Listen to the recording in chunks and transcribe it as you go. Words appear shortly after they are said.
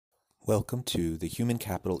Welcome to the Human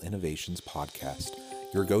Capital Innovations Podcast,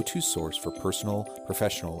 your go-to source for personal,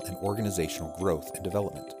 professional, and organizational growth and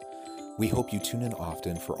development. We hope you tune in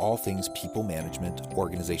often for all things people management,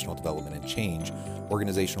 organizational development and change,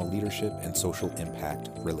 organizational leadership, and social impact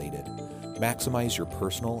related. Maximize your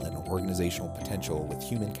personal and organizational potential with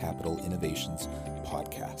Human Capital Innovations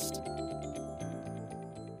Podcast.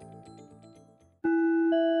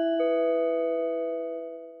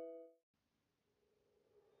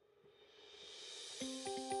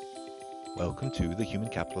 Welcome to the Human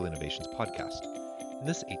Capital Innovations Podcast. In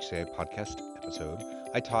this HCI podcast episode,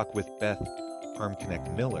 I talk with Beth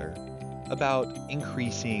Miller about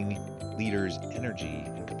increasing leaders' energy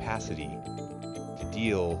and capacity to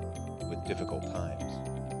deal with difficult times.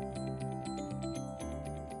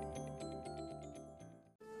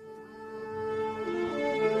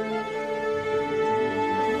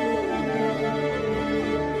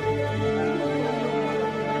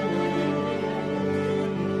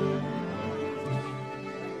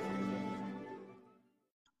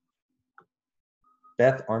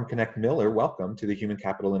 Beth Miller, welcome to the Human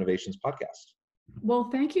Capital Innovations Podcast. Well,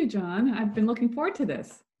 thank you, John. I've been looking forward to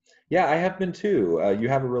this. Yeah, I have been too. You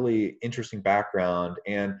have a really interesting background,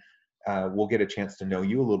 and we'll get a chance to know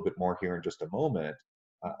you a little bit more here in just a moment.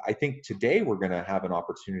 I think today we're going to have an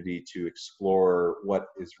opportunity to explore what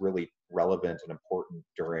is really relevant and important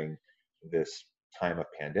during this time of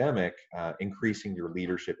pandemic, increasing your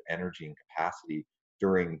leadership energy and capacity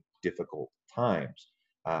during difficult times.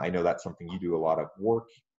 I know that's something you do a lot of work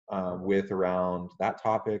with around that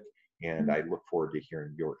topic, and I look forward to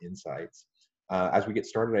hearing your insights. As we get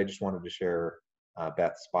started, I just wanted to share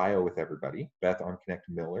Beth's bio with everybody. Beth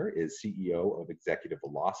Miller is CEO of Executive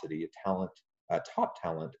Velocity, a top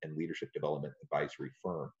talent and leadership development advisory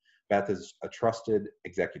firm. Beth is a trusted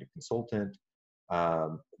executive consultant,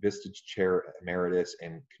 Vistage Chair Emeritus,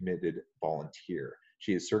 and committed volunteer.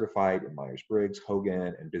 She is certified in Myers-Briggs,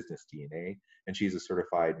 Hogan, and Business DNA, and she's a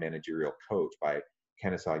certified managerial coach by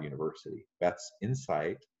Kennesaw University. Beth's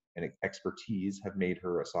insight and expertise have made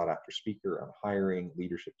her a sought-after speaker on hiring,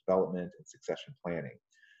 leadership development, and succession planning.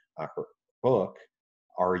 Her book,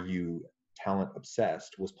 Are You Talent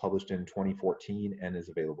Obsessed, was published in 2014 and is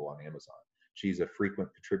available on Amazon. She's a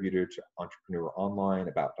frequent contributor to Entrepreneur Online,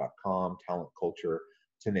 About.com, Talent Culture,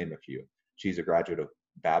 to name a few. She's a graduate of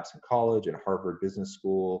Babson College and Harvard Business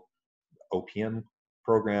School OPM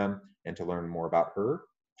program. And to learn more about her,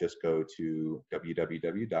 just go to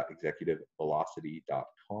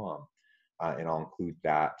www.executivevelocity.com. And I'll include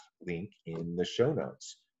that link in the show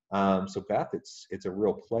notes. So Beth, it's a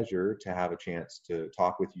real pleasure to have a chance to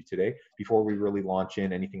talk with you today. Before we really launch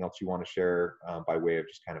in, anything else you want to share by way of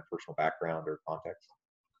just kind of personal background or context?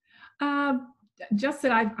 Just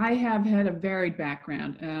that I have had a varied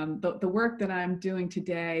background. The work that I'm doing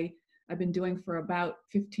today, I've been doing for about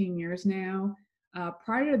 15 years now.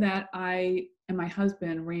 Prior to that, I and my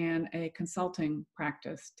husband ran a consulting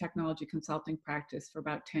practice, technology consulting practice for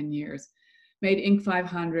about 10 years. Made Inc.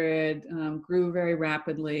 500, grew very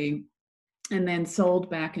rapidly, and then sold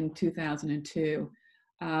back in 2002.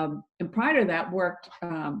 And prior to that, worked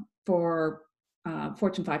for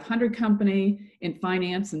Fortune 500 company in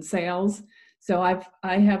finance and sales. So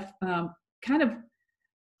I have kind of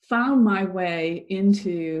found my way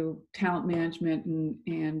into talent management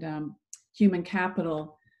and human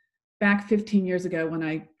capital back 15 years ago when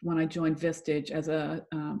I joined Vistage as a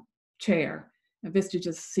chair. And Vistage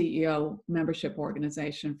is a CEO membership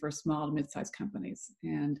organization for small to mid-sized companies.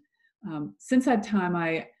 And since that time,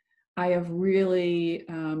 I have really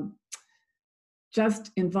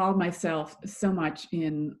just involved myself so much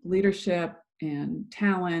in leadership and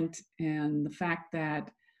talent, and the fact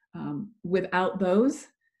that without those,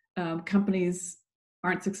 companies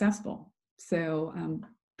aren't successful. So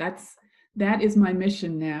that is my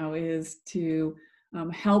mission now, is to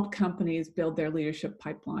help companies build their leadership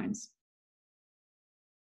pipelines.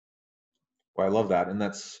 Well, I love that, and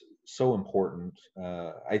that's so important.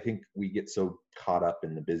 I think we get so caught up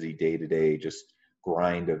in the busy day-to-day just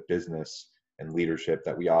grind of business and leadership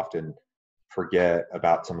that we often forget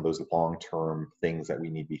about some of those long-term things that we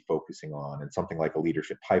need to be focusing on, and something like a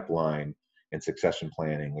leadership pipeline and succession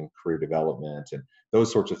planning and career development and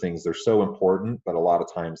those sorts of things. They're so important, but a lot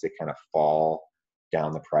of times they kind of fall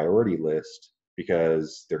down the priority list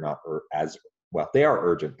because they're not as well. They are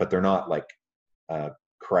urgent, but they're not like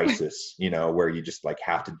crisis, where you just like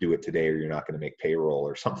have to do it today or you're not going to make payroll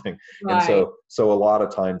or something. Right. And so a lot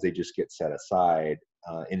of times they just get set aside,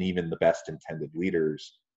 and even the best intended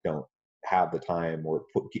leaders don't have the time or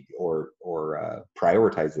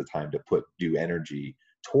prioritize the time to put due energy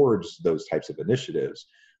towards those types of initiatives.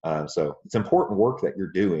 So it's important work that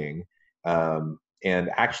you're doing, And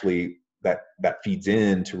actually, that feeds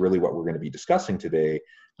into really what we're going to be discussing today.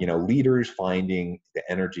 Leaders finding the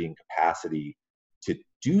energy and capacity to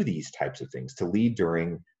do these types of things, to lead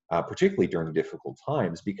during, particularly during difficult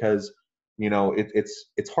times, because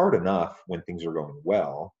it's hard enough when things are going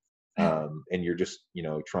well, and you're just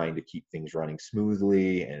trying to keep things running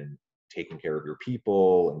smoothly and taking care of your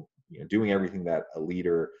people, and doing everything that a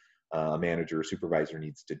leader, a manager, supervisor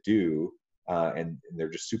needs to do. And they're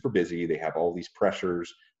just super busy. They have all these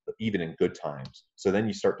pressures, even in good times. So then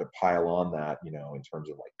you start to pile on that, in terms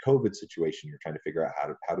of like COVID situation, you're trying to figure out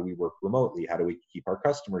how do we work remotely? How do we keep our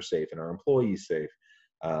customers safe and our employees safe?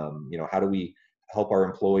 How do we help our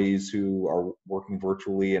employees who are working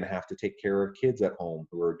virtually and have to take care of kids at home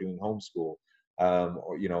who are doing homeschool? And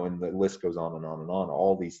the list goes on and on and on.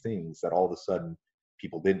 All these things that all of a sudden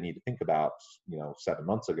people didn't need to think about, 7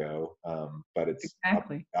 months ago, but it's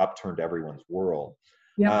Exactly. upturned everyone's world.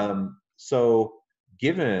 Yep. So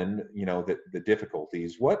given, the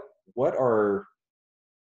difficulties, what are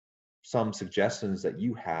some suggestions that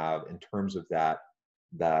you have in terms of that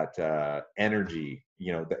energy,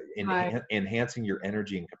 enhancing your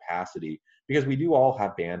energy and capacity, because we do all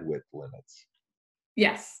have bandwidth limits.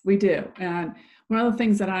 Yes, we do. And one of the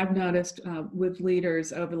things that I've noticed with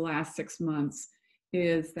leaders over the last 6 months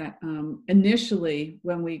is that initially,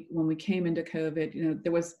 when we came into COVID,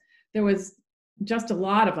 there was just a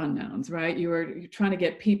lot of unknowns, right? You're trying to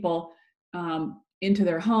get people into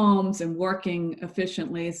their homes and working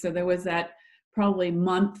efficiently. So there was that probably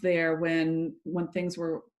month there when things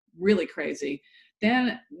were really crazy.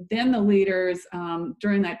 Then the leaders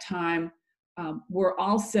during that time were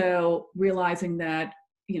also realizing that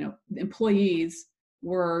employees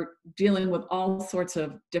were dealing with all sorts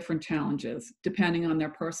of different challenges depending on their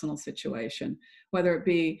personal situation, whether it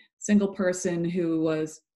be single person who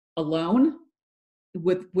was alone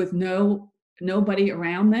with nobody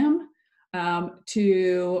around them,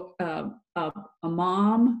 to a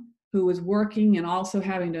mom who was working and also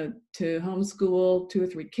having to homeschool 2 or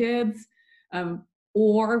 3 kids,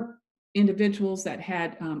 or individuals that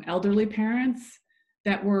had elderly parents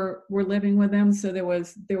that were living with them. So there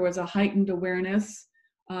was a heightened awareness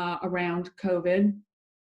around COVID,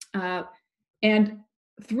 and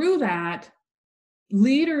through that,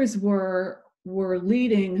 leaders were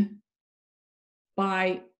leading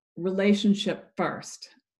by relationship first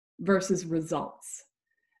versus results.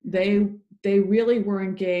 They really were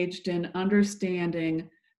engaged in understanding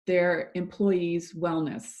their employees'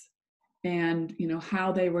 wellness and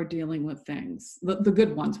how they were dealing with things. The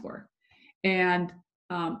good ones were, and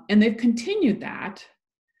they've continued that.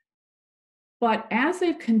 But as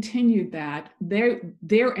they've continued that,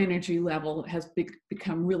 their energy level has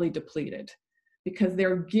become really depleted because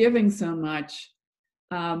they're giving so much,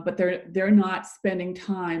 but they're not spending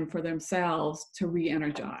time for themselves to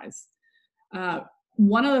re-energize.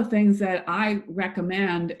 One of the things that I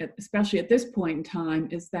recommend, especially at this point in time,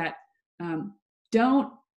 is that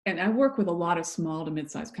don't, and I work with a lot of small to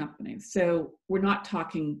mid-sized companies, so we're not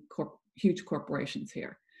talking huge corporations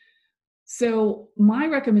here. So my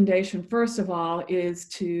recommendation, first of all, is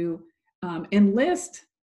to enlist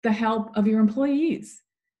the help of your employees.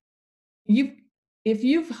 If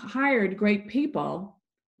you've hired great people,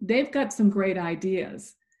 they've got some great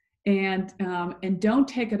ideas, and don't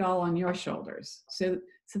take it all on your shoulders. So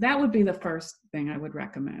that would be the first thing I would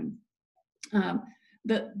recommend.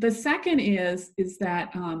 The second is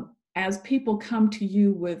that as people come to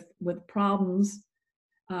you with problems,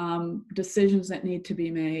 decisions that need to be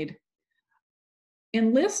made,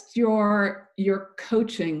 enlist your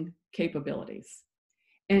coaching capabilities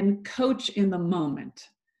and coach in the moment,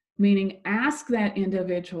 meaning ask that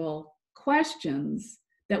individual questions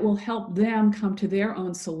that will help them come to their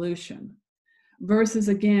own solution, versus,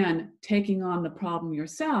 again, taking on the problem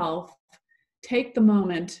yourself. Take the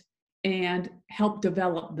moment and help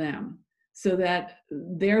develop them so that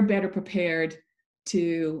they're better prepared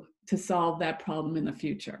to solve that problem in the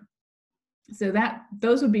future. So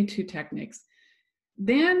those would be 2 techniques.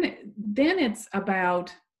 Then it's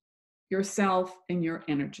about yourself and your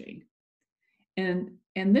energy. And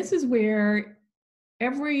this is where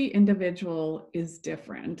every individual is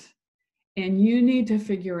different, and you need to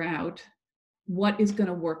figure out what is going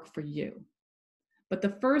to work for you. But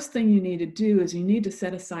the first thing you need to do is you need to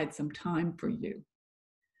set aside some time for you,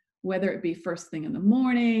 whether it be first thing in the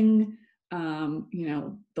morning,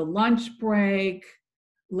 the lunch break,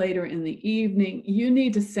 later in the evening. You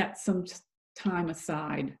need to set some time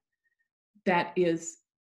aside that is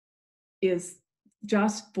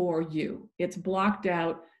just for you. It's blocked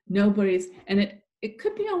out. Nobody's, and it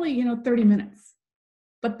could be only 30 minutes,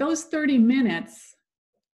 but those 30 minutes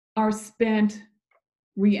are spent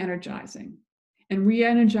re-energizing and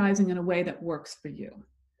re-energizing in a way that works for you.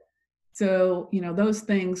 So, those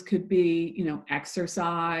things could be,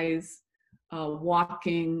 exercise,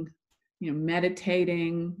 walking,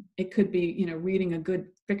 meditating. It could be, reading a good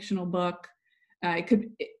fictional book.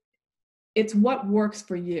 It's what works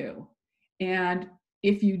for you. And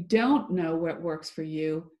if you don't know what works for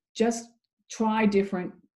you, just try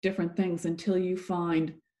different things until you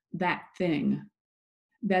find that thing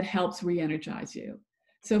that helps re-energize you.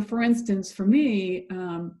 So for instance, for me,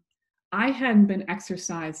 I hadn't been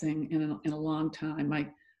exercising in a long time.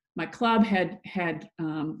 My club had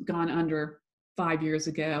gone under 5 years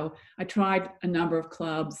ago. I tried a number of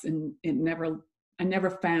clubs and I never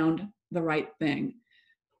found the right thing.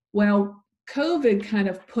 Well, COVID kind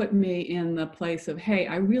of put me in the place of, hey,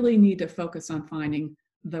 I really need to focus on finding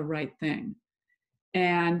the right thing.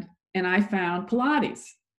 And I found Pilates.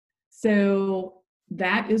 So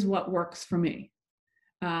that is what works for me.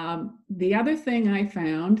 The other thing I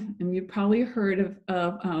found, and you've probably heard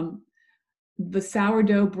of the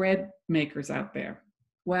sourdough bread makers out there.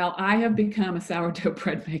 Well, I have become a sourdough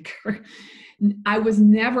bread maker. I was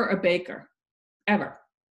never a baker, ever.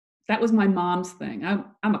 That was my mom's thing.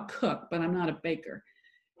 I'm a cook, but I'm not a baker.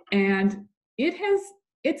 And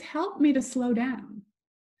it's helped me to slow down,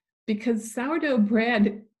 because sourdough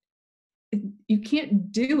bread, you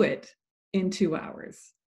can't do it in 2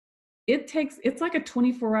 hours. It's like a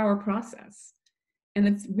 24-hour process. And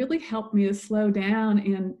it's really helped me to slow down.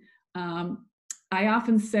 And I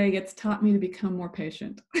often say it's taught me to become more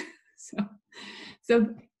patient.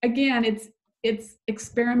 So again, it's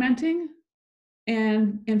experimenting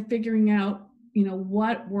and figuring out,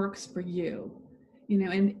 what works for you,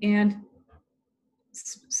 and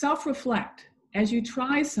self-reflect. As you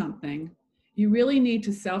try something, you really need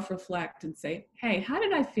to self-reflect and say, hey, how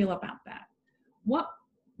did I feel about that? What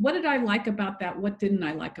did I like about that? What didn't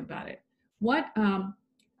I like about it?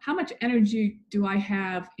 How much energy do I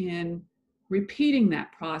have in repeating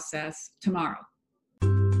that process tomorrow?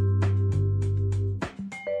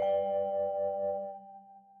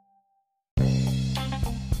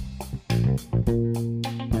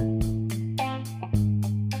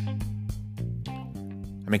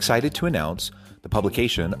 I'm excited to announce the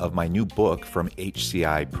publication of my new book from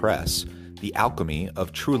HCI Press, The Alchemy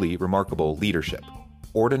of Truly Remarkable Leadership: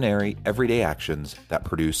 Ordinary, Everyday Actions that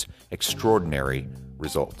Produce Extraordinary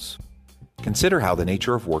Results. Consider how the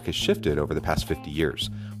nature of work has shifted over the past 50 years.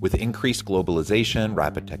 With increased globalization,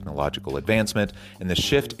 rapid technological advancement, and the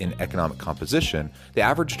shift in economic composition, the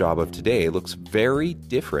average job of today looks very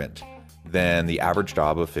different than the average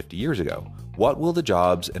job of 50 years ago. What will the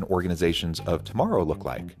jobs and organizations of tomorrow look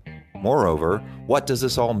like? Moreover, what does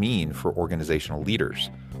this all mean for organizational leaders?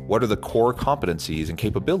 What are the core competencies and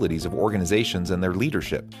capabilities of organizations and their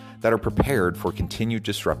leadership that are prepared for continued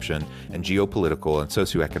disruption and geopolitical and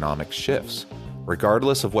socioeconomic shifts?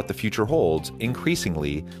 Regardless of what the future holds,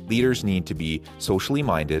 increasingly, leaders need to be socially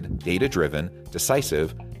minded, data-driven,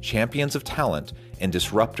 decisive, champions of talent, and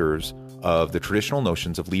disruptors of the traditional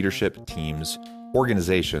notions of leadership, teams,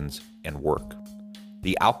 organizations, and work.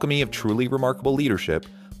 The Alchemy of Truly Remarkable Leadership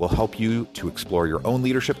will help you to explore your own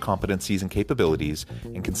leadership competencies and capabilities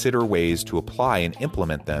and consider ways to apply and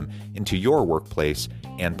implement them into your workplace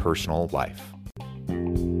and personal life.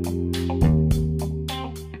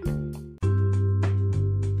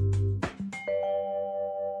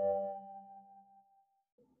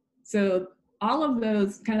 So all of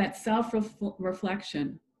those kind of that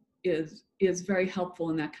self-reflection is very helpful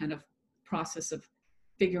in that kind of process of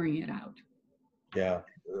figuring it out. Yeah,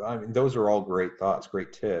 I mean, those are all great thoughts,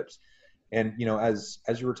 great tips. And, as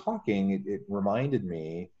you were talking, it reminded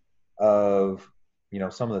me of,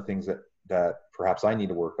 some of the things that perhaps I need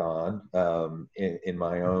to work on in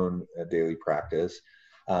my own daily practice.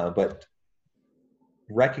 But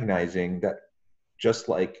recognizing that just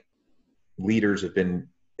like leaders have been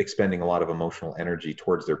expending a lot of emotional energy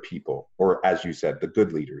towards their people, or as you said, the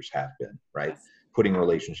good leaders have been, right? Yes. Putting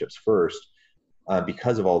relationships first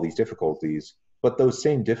because of all these difficulties, but those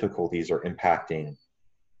same difficulties are impacting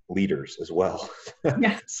leaders as well.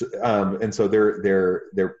 Yeah. And so they're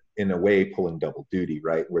in a way pulling double duty,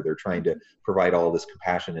 right? Where they're trying to provide all this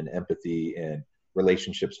compassion and empathy and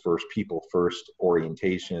relationships first, people first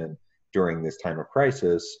orientation during this time of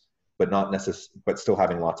crisis, but but still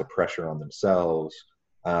having lots of pressure on themselves,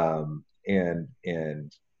 and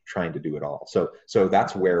trying to do it all. So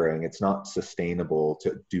that's wearing. It's not sustainable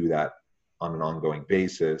to do that on an ongoing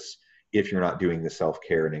basis if you're not doing the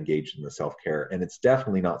self-care and engaged in the self-care. And it's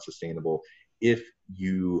definitely not sustainable if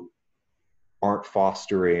you aren't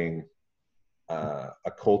fostering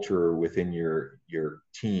a culture within your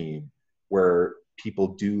team where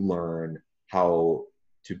people do learn how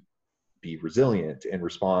to be resilient and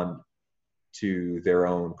respond to their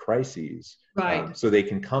own crises. Right. So they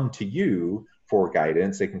can come to you for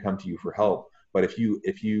guidance, they can come to you for help. But if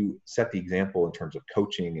you set the example in terms of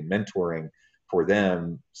coaching and mentoring for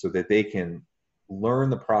them so that they can learn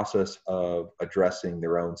the process of addressing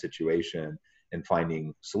their own situation and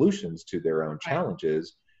finding solutions to their own Right.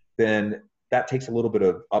 challenges, then that takes a little bit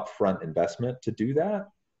of upfront investment to do that.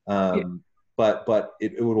 Yeah. But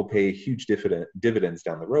it will pay huge dividends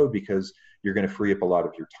down the road, because you're going to free up a lot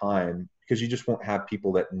of your time, because you just won't have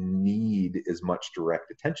people that need as much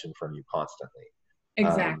direct attention from you constantly.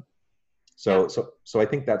 Exactly. So I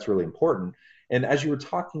think that's really important. And as you were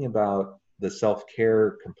talking about the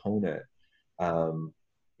self-care component,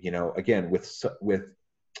 again, with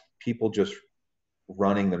people just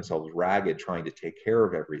running themselves ragged, trying to take care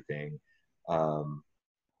of everything,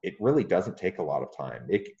 it really doesn't take a lot of time.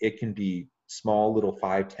 It can be small little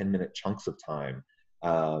 5-10 minute chunks of time,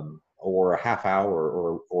 or a half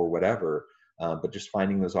hour or whatever. But just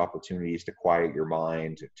finding those opportunities to quiet your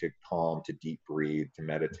mind, to calm, to deep breathe, to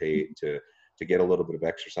meditate, to get a little bit of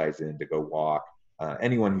exercise in, to go walk.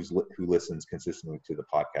 Anyone who listens consistently to the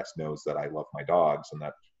podcast knows that I love my dogs and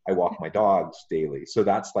that I walk my dogs daily. So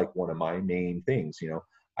that's like one of my main things.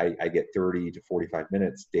 I get 30 to 45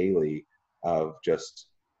 minutes daily of just,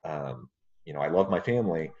 I love my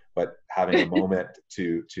family, but having a moment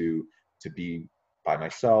to be by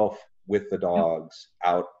myself with the dogs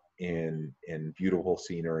out in beautiful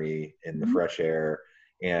scenery, in the fresh air,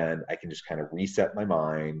 and I can just kind of reset my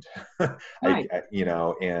mind. Right.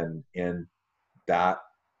 And that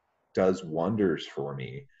does wonders for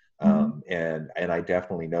me. And I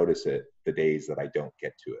definitely notice it the days that I don't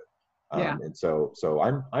get to it. Yeah. And so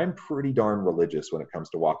I'm pretty darn religious when it comes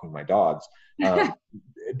to walking my dogs. In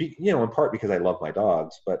part because I love my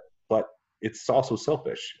dogs, but it's also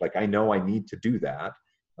selfish. Like, I know I need to do that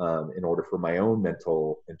in order for my own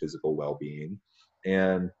mental and physical well-being.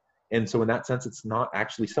 And so in that sense, it's not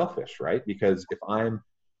actually selfish, right? Because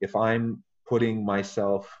if I'm putting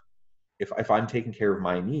myself, if I'm taking care of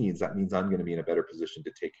my needs, that means I'm going to be in a better position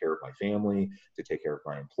to take care of my family, to take care of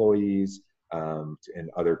my employees, and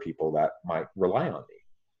other people that might rely on me.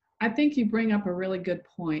 I think you bring up a really good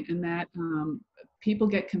point in that people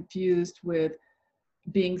get confused with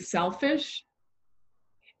being selfish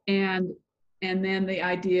and then the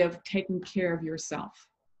idea of taking care of yourself.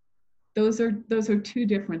 Those are two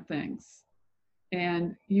different things.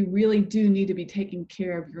 And you really do need to be taking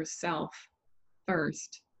care of yourself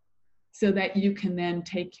first so that you can then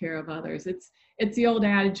take care of others. It's the old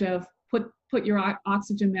adage of put your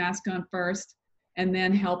oxygen mask on first and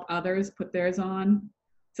then help others put theirs on.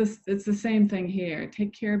 It's the same thing here.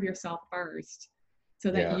 Take care of yourself first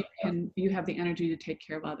so that you have the energy to take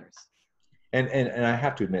care of others. And I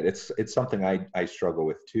have to admit, it's something I struggle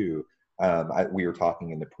with too. We were talking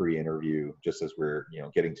in the pre-interview, just as we're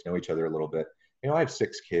getting to know each other a little bit. I have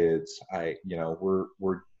 6 kids.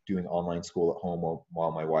 We're doing online school at home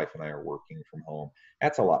while my wife and I are working from home.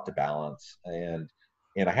 That's a lot to balance, and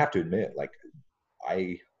I have to admit, like,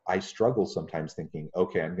 I struggle sometimes thinking,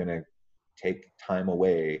 okay, I'm gonna take time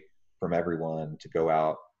away from everyone to go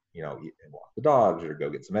out, eat and walk the dogs, or go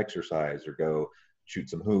get some exercise, or go shoot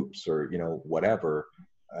some hoops, or whatever.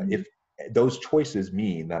 If those choices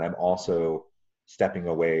mean that I'm also stepping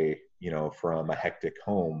away, from a hectic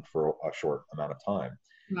home for a short amount of time.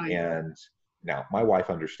 Right. And now my wife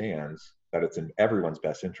understands that it's in everyone's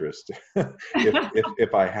best interest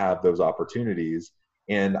if I have those opportunities,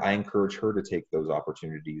 and I encourage her to take those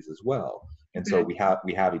opportunities as well. And so we have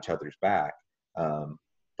each other's back.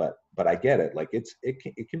 But I get it. Like,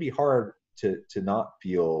 it can be hard to not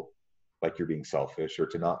feel like you're being selfish, or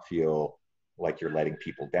to not feel like you're letting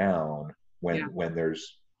people down when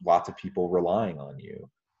there's lots of people relying on you.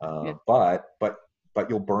 But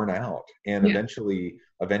you'll burn out, and eventually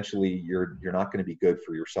you're not going to be good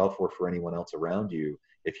for yourself or for anyone else around you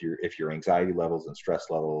if your anxiety levels and stress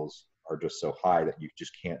levels are just so high that you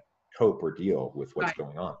just can't cope or deal with what's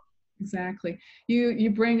going on. Exactly. You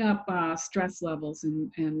bring up stress levels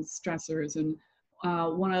and stressors, and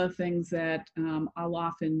one of the things that I'll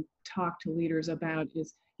often talk to leaders about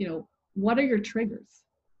is, what are your triggers?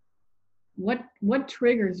 What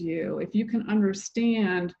triggers you? If you can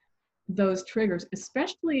understand those triggers,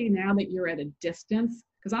 especially now that you're at a distance,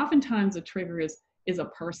 because oftentimes a trigger is a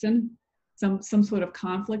person, some sort of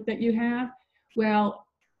conflict that you have. Well,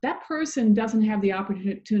 that person doesn't have the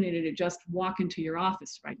opportunity to just walk into your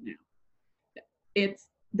office right now.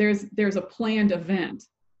 There's a planned event.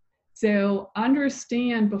 So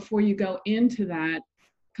understand before you go into that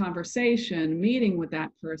conversation, meeting with that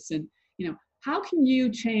person, how can you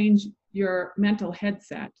change your mental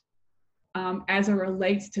headset as it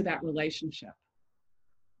relates to that relationship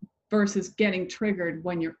versus getting triggered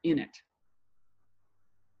when you're in it.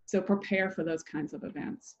 So prepare for those kinds of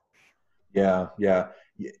events. Yeah, yeah.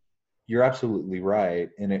 You're absolutely right.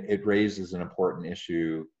 And it raises an important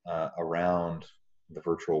issue around the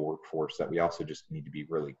virtual workforce that we also just need to be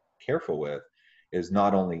really careful with, is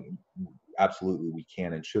not only absolutely we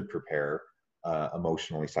can and should prepare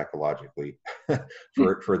emotionally, psychologically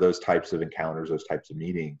for those types of encounters, those types of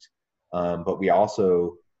meetings. But we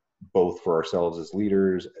also, both for ourselves as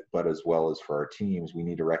leaders, but as well as for our teams, we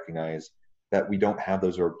need to recognize that we don't have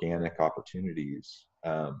those organic opportunities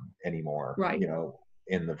anymore, Right.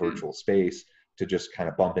 In the virtual space, to just kind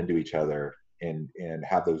of bump into each other and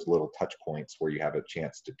have those little touch points where you have a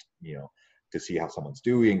chance to, to see how someone's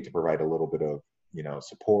doing, to provide a little bit of,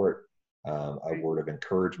 support, a word of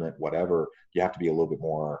encouragement, whatever. You have to be a little bit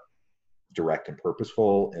more direct and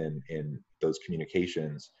purposeful in those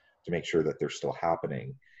communications to make sure that they're still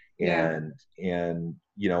happening. Yeah. And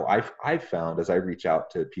I've found, as I reach out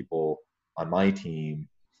to people on my team,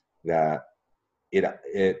 that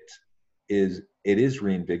it is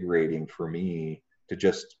reinvigorating for me to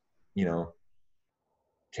just,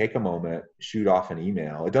 take a moment, shoot off an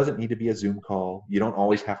email. It doesn't need to be a Zoom call. You don't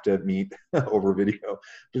always have to meet over video,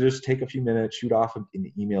 but just take a few minutes, shoot off an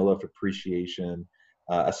email of appreciation,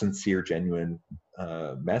 a sincere, genuine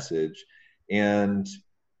message, and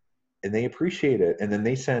they appreciate it. And then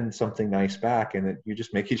they send something nice back, and you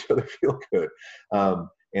just make each other feel good.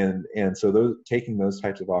 And so taking those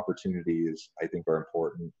types of opportunities, I think, are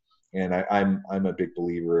important. And I'm a big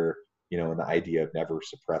believer, in the idea of never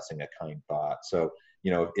suppressing a kind thought. So,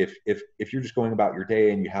 if you're just going about your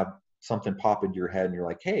day and you have something pop into your head and you're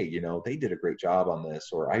like, hey, they did a great job on this,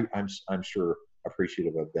 or I'm sure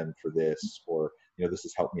appreciative of them for this, or, this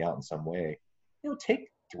has helped me out in some way, take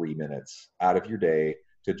 3 minutes out of your day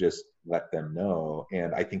to just let them know.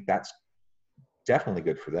 And I think that's definitely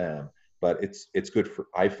good for them, but it's good for,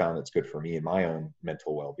 I found it's good for me and my own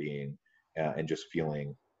mental well-being, and just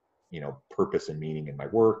feeling, purpose and meaning in my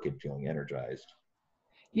work and feeling energized.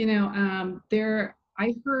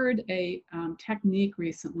 I heard a technique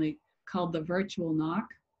recently called the virtual knock,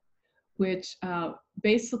 which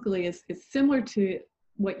basically is similar to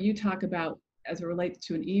what you talk about as it relates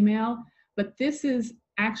to an email, but this is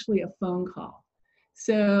actually a phone call.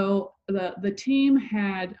 So the team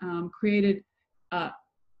had created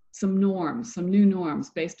some new norms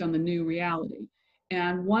based on the new reality.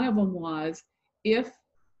 And one of them was, if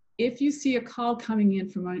you see a call coming in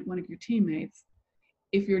from one of your teammates,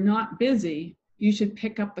 if you're not busy, you should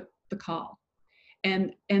pick up the call.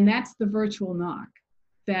 And that's the virtual knock,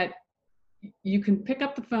 that you can pick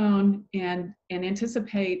up the phone and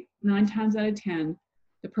anticipate 9 times out of 10,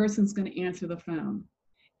 the person's going to answer the phone.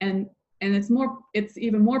 And it's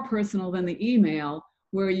even more personal than the email,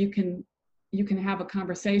 where you can have a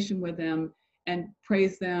conversation with them and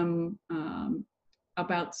praise them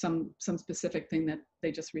about some specific thing that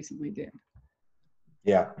they just recently did.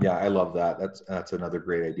 Yeah, I love that. That's another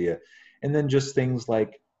great idea. And then just things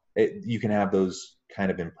like you can have those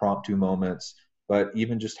kind of impromptu moments, but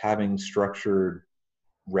even just having structured,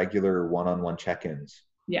 regular one-on-one check-ins.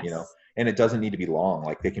 Yes. And it doesn't need to be long.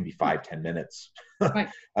 Like, they can be 5-10 minutes. Right.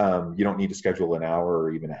 You don't need to schedule an hour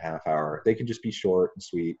or even a half hour. They can just be short and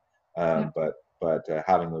sweet. But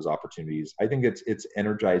having those opportunities, I think it's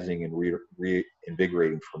energizing and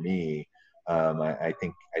reinvigorating for me. I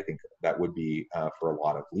think that would be for a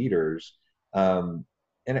lot of leaders.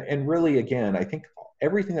 And really, again, I think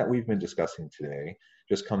everything that we've been discussing today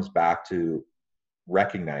just comes back to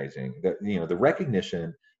recognizing that, the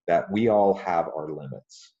recognition that we all have our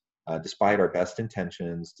limits, despite our best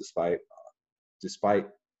intentions, despite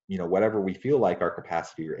whatever we feel like our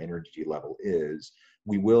capacity or energy level is.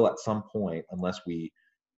 We will, at some point, unless we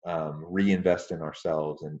reinvest in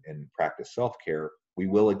ourselves and practice self-care, we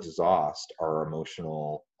will exhaust our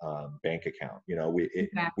emotional bank account.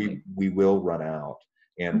 Exactly. We will run out,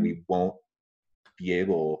 and Mm-hmm. we won't be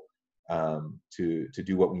able to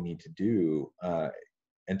do what we need to do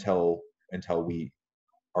until we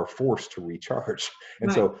are forced to recharge. And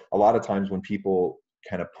Right. so a lot of times when people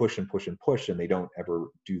kind of push and push and push, and they don't ever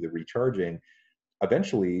do the recharging,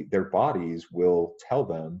 eventually their bodies will tell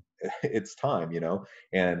them it's time,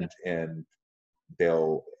 and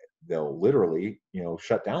they'll literally,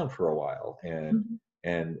 shut down for a while. And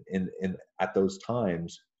Mm-hmm. and at those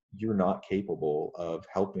times, you're not capable of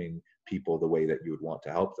helping people the way that you would want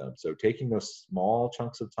to help them. So taking those small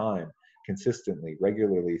chunks of time consistently,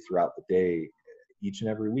 regularly throughout the day, each and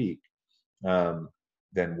every week,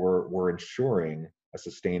 then we're ensuring a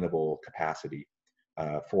sustainable capacity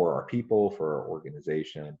for our people, for our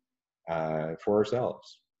organization, for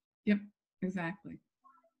ourselves. Yep, exactly.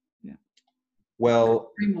 Yeah.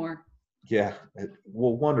 Well, Three more. yeah,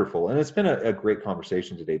 well, wonderful. And it's been a great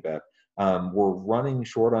conversation today, Beth. We're running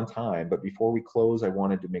short on time, but before we close, I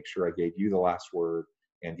wanted to make sure I gave you the last word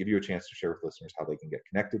and give you a chance to share with listeners how they can get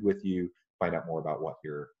connected with you, find out more about what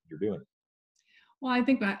you're doing. Well, I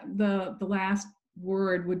think that the last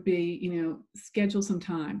word would be, schedule some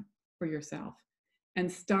time for yourself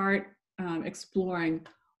and start exploring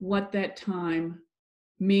what that time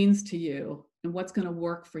means to you and what's going to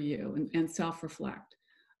work for you, and self-reflect.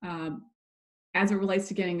 As it relates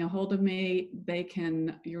to getting a hold of me,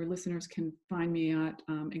 your listeners can find me at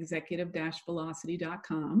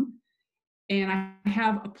executive-velocity.com. And I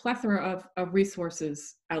have a plethora of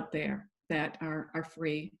resources out there that are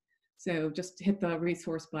free. So just hit the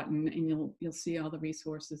resource button and you'll see all the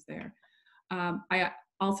resources there. I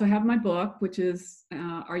also have my book, which is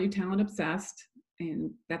Are You Talent Obsessed?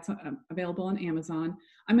 And that's available on Amazon.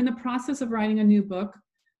 I'm in the process of writing a new book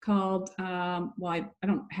called, I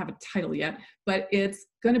don't have a title yet, but it's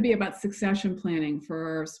going to be about succession planning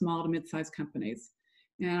for small to mid-sized companies.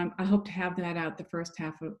 And I hope to have that out the first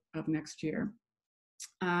half of next year.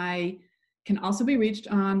 I can also be reached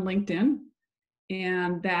on LinkedIn,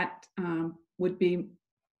 and that would be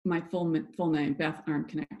my full name, Beth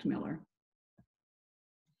Arnknecht Miller.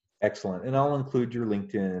 Excellent. And I'll include your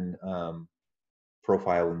LinkedIn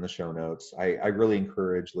profile in the show notes. I really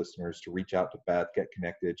encourage listeners to reach out to Beth, get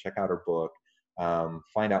connected, check out her book,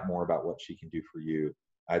 find out more about what she can do for you.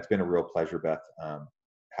 It's been a real pleasure, Beth,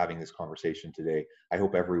 having this conversation today. I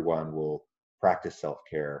hope everyone will practice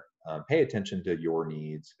self-care, pay attention to your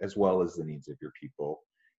needs as well as the needs of your people.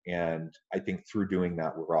 And I think through doing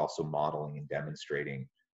that, we're also modeling and demonstrating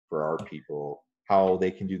for our people how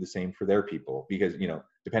they can do the same for their people. Because,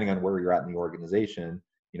 depending on where you're at in the organization,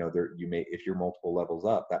 if you're multiple levels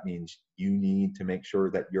up, that means you need to make sure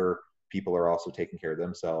that your people are also taking care of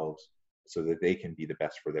themselves so that they can be the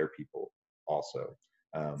best for their people also.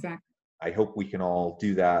 Exactly. I hope we can all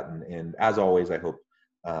do that. And as always, I hope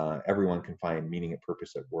everyone can find meaning and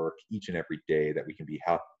purpose at work each and every day, that we can be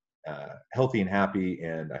healthy and happy.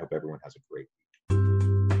 And I hope everyone has a great week.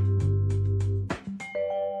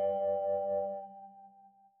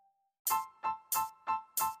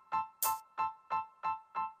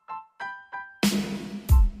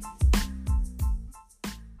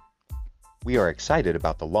 We are excited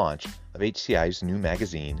about the launch of HCI's new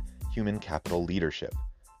magazine, Human Capital Leadership.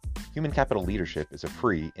 Human Capital Leadership is a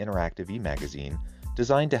free, interactive e-magazine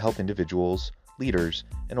designed to help individuals, leaders,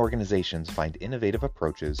 and organizations find innovative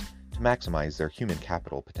approaches to maximize their human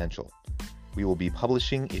capital potential. We will be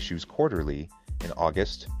publishing issues quarterly in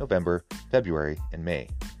August, November, February, and May.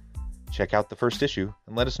 Check out the first issue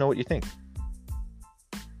and let us know what you think.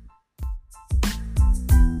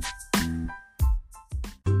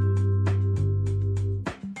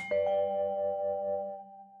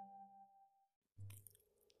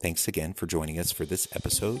 Thanks again for joining us for this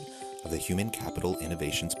episode of the Human Capital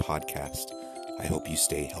Innovations Podcast. I hope you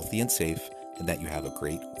stay healthy and safe and that you have a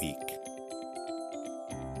great week.